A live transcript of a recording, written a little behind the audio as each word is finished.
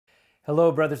Hello,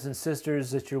 brothers and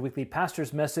sisters. It's your weekly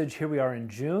pastor's message. Here we are in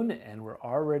June, and we're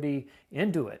already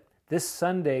into it. This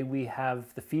Sunday, we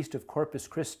have the Feast of Corpus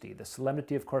Christi, the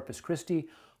Solemnity of Corpus Christi.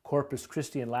 Corpus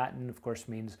Christi in Latin, of course,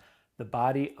 means the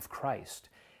body of Christ.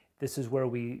 This is where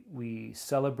we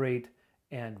celebrate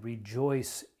and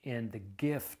rejoice in the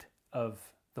gift of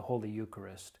the Holy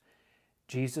Eucharist.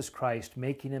 Jesus Christ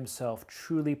making himself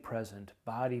truly present,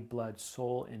 body, blood,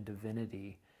 soul, and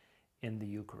divinity in the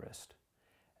Eucharist.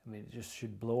 I mean, it just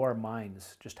should blow our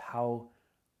minds just how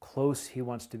close he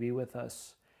wants to be with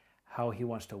us, how he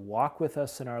wants to walk with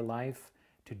us in our life,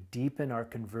 to deepen our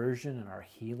conversion and our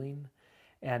healing.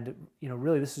 And,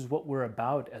 really this is what we're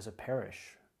about as a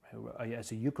parish.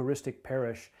 As a Eucharistic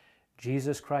parish,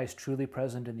 Jesus Christ, truly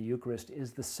present in the Eucharist,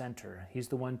 is the center. He's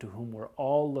the one to whom we're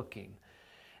all looking.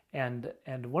 And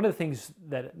one of the things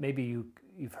that maybe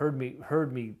you've heard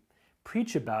me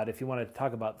preach about, if you want to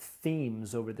talk about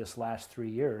themes over this last 3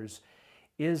 years,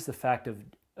 is the fact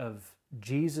of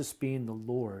Jesus being the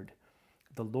Lord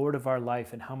of our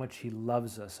life, and how much he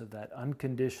loves us, of that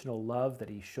unconditional love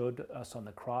that he showed us on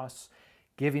the cross,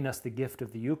 giving us the gift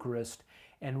of the Eucharist,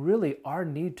 and really our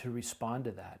need to respond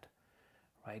to that,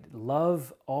 right?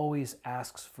 Love always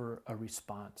asks for a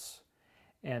response.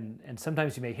 And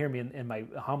sometimes you may hear me in my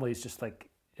homilies, just like,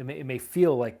 it may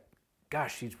feel like,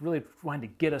 gosh, he's really trying to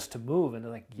get us to move. And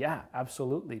they're like, yeah,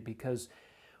 absolutely, because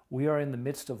we are in the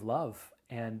midst of love,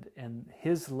 and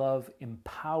his love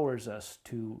empowers us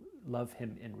to love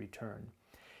him in return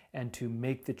and to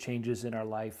make the changes in our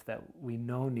life that we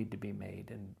know need to be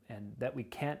made and that we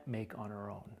can't make on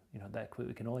our own, that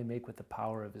we can only make with the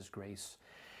power of his grace.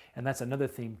 And that's another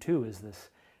theme too, is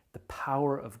the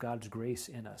power of God's grace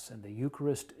in us. And the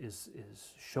Eucharist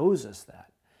shows us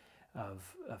that.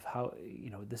 Of how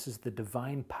this is the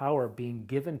divine power being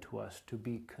given to us to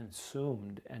be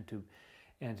consumed and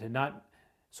to not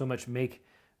so much make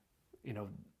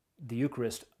the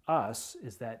Eucharist us,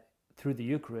 is that through the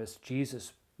Eucharist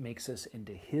Jesus makes us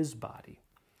into his body,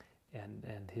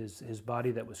 and his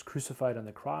body that was crucified on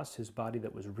the cross, his body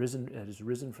that is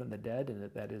risen from the dead, and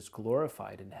that is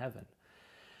glorified in heaven.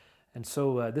 And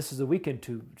so this is a weekend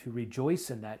to rejoice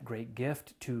in that great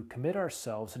gift, to commit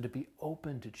ourselves and to be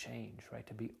open to change, right?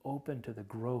 To be open to the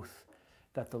growth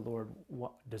that the Lord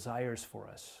desires for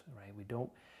us, right?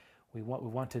 We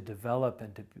want to develop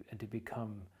and to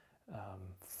become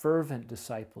fervent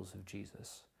disciples of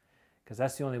Jesus, because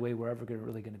that's the only way we're ever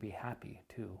really going to be happy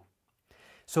too.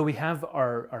 So we have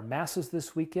our masses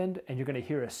this weekend, and you're going to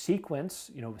hear a sequence.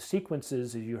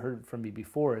 Sequences, as you heard from me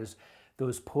before, is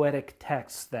those poetic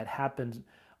texts that happen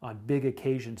on big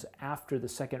occasions after the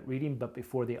second reading, but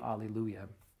before the Alleluia.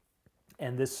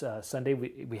 And this Sunday,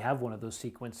 we have one of those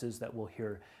sequences that we'll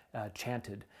hear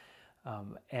chanted.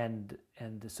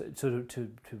 So to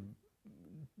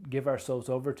give ourselves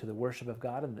over to the worship of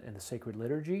God in the sacred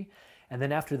liturgy. And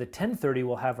then after the 10:30,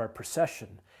 we'll have our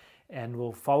procession. And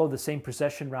we'll follow the same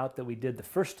procession route that we did the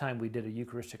first time we did a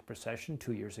Eucharistic procession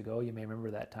 2 years ago. You may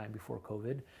remember that time before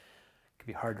COVID. It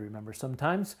can be hard to remember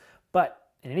sometimes. But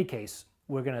in any case,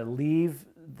 we're going to leave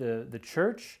the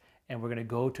church and we're going to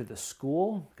go to the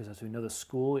school, because as we know, the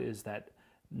school is that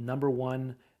number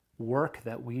one work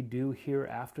that we do here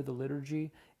after the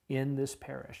liturgy in this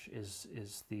parish,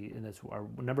 and it's our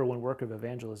number one work of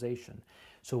evangelization.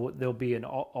 So there'll be an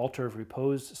altar of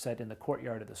repose set in the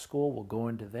courtyard of the school. We'll go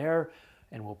into there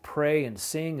and we'll pray and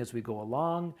sing as we go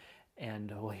along,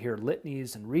 and we'll hear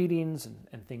litanies and readings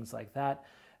and things like that.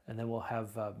 And then we'll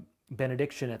have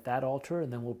benediction at that altar,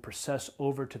 and then we'll process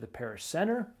over to the parish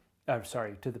to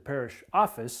the parish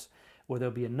office, where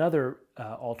there'll be another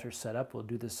altar set up. We'll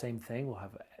do the same thing. We'll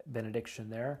have benediction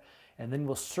there, and then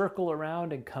we'll circle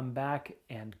around and come back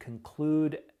and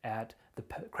conclude at the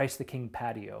Christ the King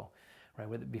patio,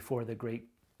 right, before the great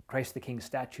Christ the King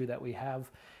statue that we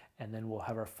have, and then we'll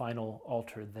have our final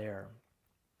altar there.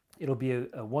 It'll be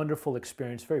a wonderful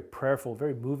experience, very prayerful,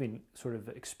 very moving sort of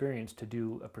experience to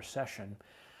do a procession.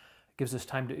 It gives us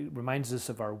time it reminds us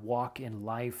of our walk in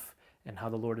life and how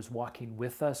the Lord is walking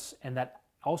with us, and that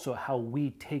also how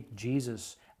we take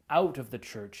Jesus out of the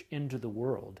church into the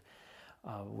world,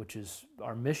 which is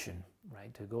our mission,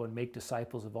 right? To go and make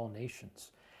disciples of all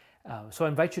nations. So I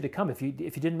invite you to come. If you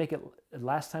didn't make it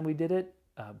last time we did it,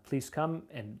 please come.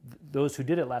 And those who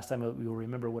did it last time, you'll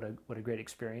remember what a great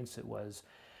experience it was.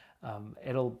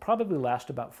 It'll probably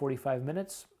last about 45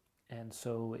 minutes. And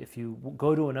so if you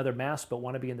go to another Mass but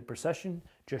want to be in the procession,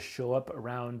 just show up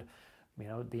around,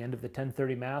 the end of the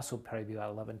 10:30 Mass will probably be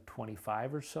about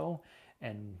 11:25 or so,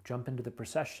 and jump into the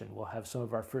procession. We'll have some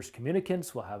of our first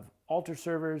communicants, we'll have altar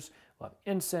servers, we'll have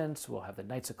incense, we'll have the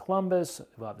Knights of Columbus,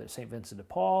 we'll have the St. Vincent de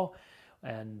Paul,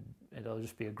 and it'll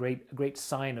just be a great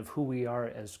sign of who we are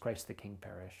as Christ the King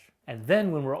parish. And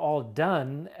then when we're all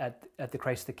done at the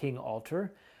Christ the King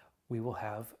altar, we will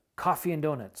have coffee and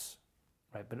donuts,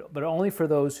 right? But only for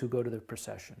those who go to the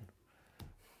procession.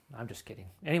 I'm just kidding.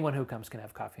 Anyone who comes can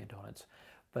have coffee and donuts.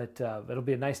 But it'll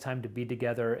be a nice time to be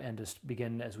together and just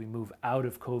begin as we move out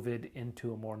of COVID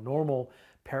into a more normal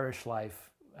parish life.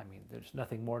 I mean, there's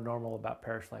nothing more normal about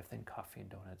parish life than coffee and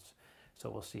donuts. So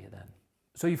we'll see you then.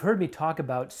 So you've heard me talk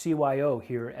about CYO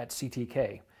here at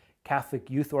CTK, Catholic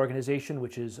Youth Organization,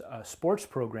 which is a sports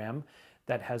program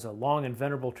that has a long and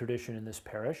venerable tradition in this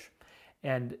parish.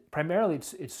 And primarily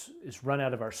it's run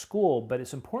out of our school, but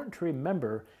it's important to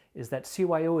remember is that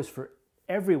CYO is for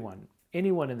everyone.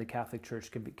 Anyone in the Catholic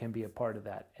Church can be a part of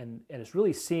that. And it's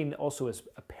really seen also as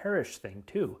a parish thing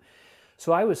too.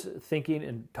 So I was thinking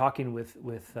and talking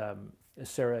with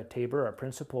Sarah Tabor, our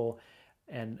principal,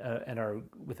 and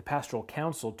with the pastoral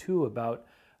council too about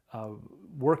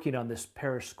working on this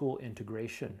parish school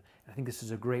integration. I think this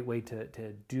is a great way to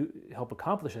help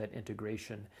accomplish that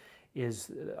integration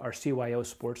is our CYO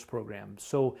sports program.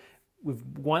 So we've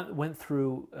went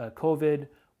through COVID.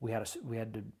 We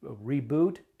had to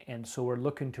reboot, and so we're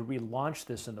looking to relaunch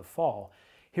this in the fall.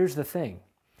 Here's the thing: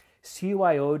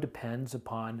 CYO depends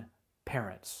upon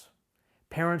parents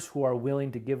who are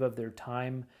willing to give of their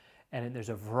time, and there's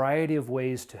a variety of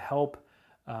ways to help.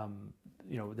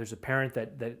 There's a parent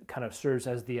that kind of serves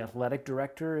as the athletic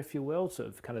director, if you will,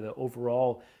 so kind of the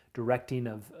overall directing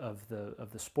of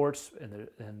the sports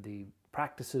and the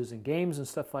practices and games and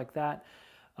stuff like that.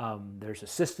 There's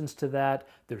assistants to that.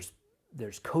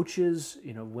 There's coaches,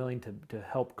 willing to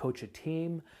help coach a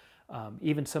team,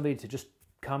 even somebody to just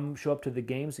show up to the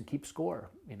games and keep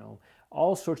score.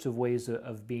 All sorts of ways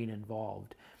of being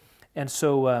involved. And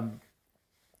so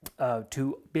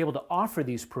to be able to offer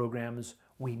these programs,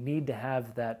 we need to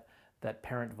have that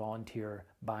parent volunteer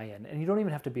buy-in. And you don't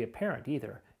even have to be a parent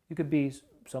either. You could be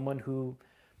someone who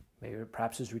maybe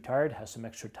perhaps is retired, has some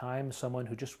extra time, someone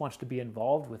who just wants to be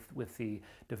involved with the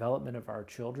development of our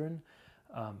children,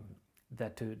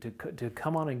 that to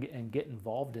come on and get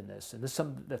involved in this. And this is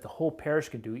something that the whole parish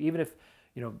can do, even if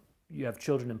you have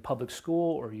children in public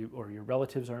school or your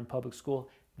relatives are in public school,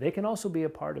 they can also be a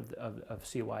part of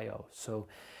CYO. So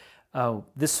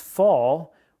this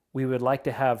fall, we would like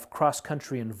to have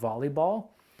cross-country and volleyball.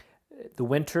 The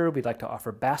winter, we'd like to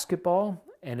offer basketball,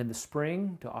 and in the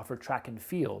spring, to offer track and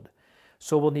field.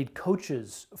 So we'll need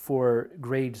coaches for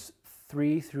grades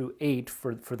 3 through 8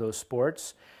 for those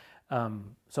sports.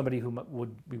 Somebody who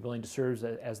would be willing to serve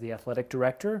as the athletic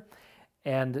director.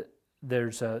 And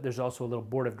there's also a little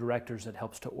board of directors that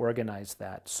helps to organize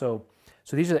that. So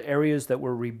these are the areas that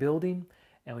we're rebuilding,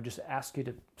 and we just ask you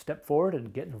to step forward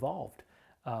and get involved.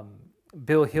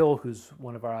 Bill Hill, who's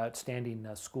one of our outstanding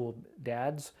school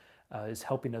dads, is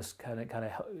helping us kind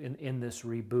of in this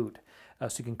reboot.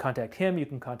 So you can contact him. You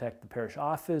can contact the parish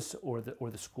office or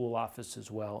the school office as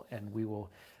well, and we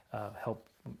will help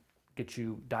get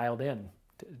you dialed in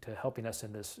to helping us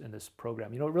in this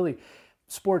program. Really,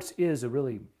 sports is a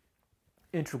really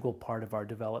integral part of our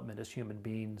development as human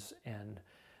beings, and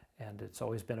it's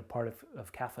always been a part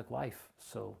of Catholic life.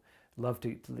 So love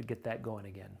to get that going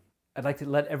again. I'd like to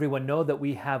let everyone know that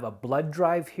we have a blood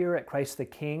drive here at Christ the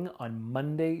King on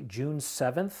Monday, June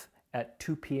 7th at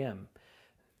 2 p.m.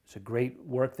 It's a great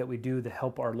work that we do to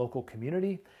help our local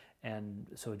community, and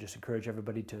so I just encourage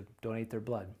everybody to donate their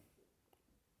blood.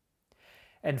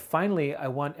 And finally, I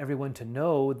want everyone to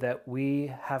know that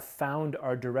we have found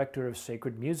our director of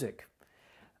sacred music.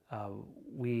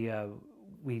 We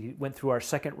went through our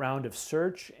second round of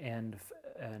search and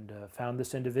found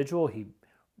this individual. He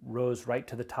rose right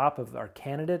to the top of our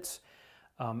candidates,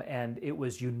 and it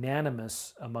was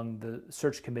unanimous among the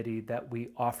search committee that we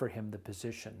offer him the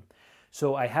position.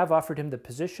 So I have offered him the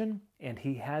position, and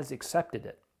he has accepted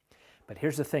it. But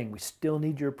here's the thing, we still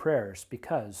need your prayers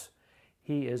because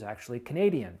he is actually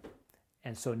Canadian.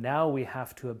 And so now we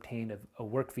have to obtain a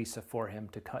work visa for him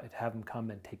to have him come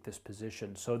and take this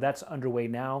position. So that's underway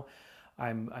now.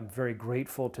 I'm very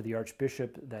grateful to the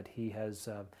Archbishop that he has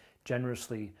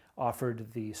generously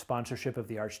offered the sponsorship of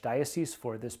the Archdiocese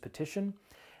for this petition.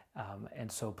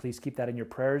 And so please keep that in your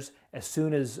prayers. As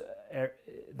soon as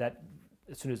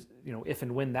if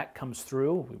and when that comes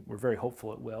through, we're very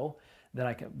hopeful it will, then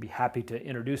I can be happy to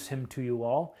introduce him to you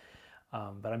all.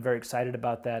 But I'm very excited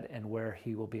about that and where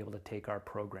he will be able to take our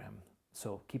program.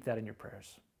 So keep that in your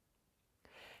prayers.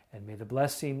 And may the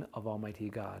blessing of Almighty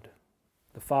God,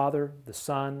 the Father, the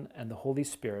Son, and the Holy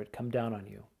Spirit come down on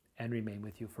you and remain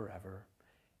with you forever.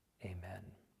 Amen.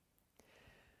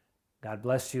 God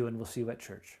bless you, and we'll see you at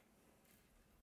church.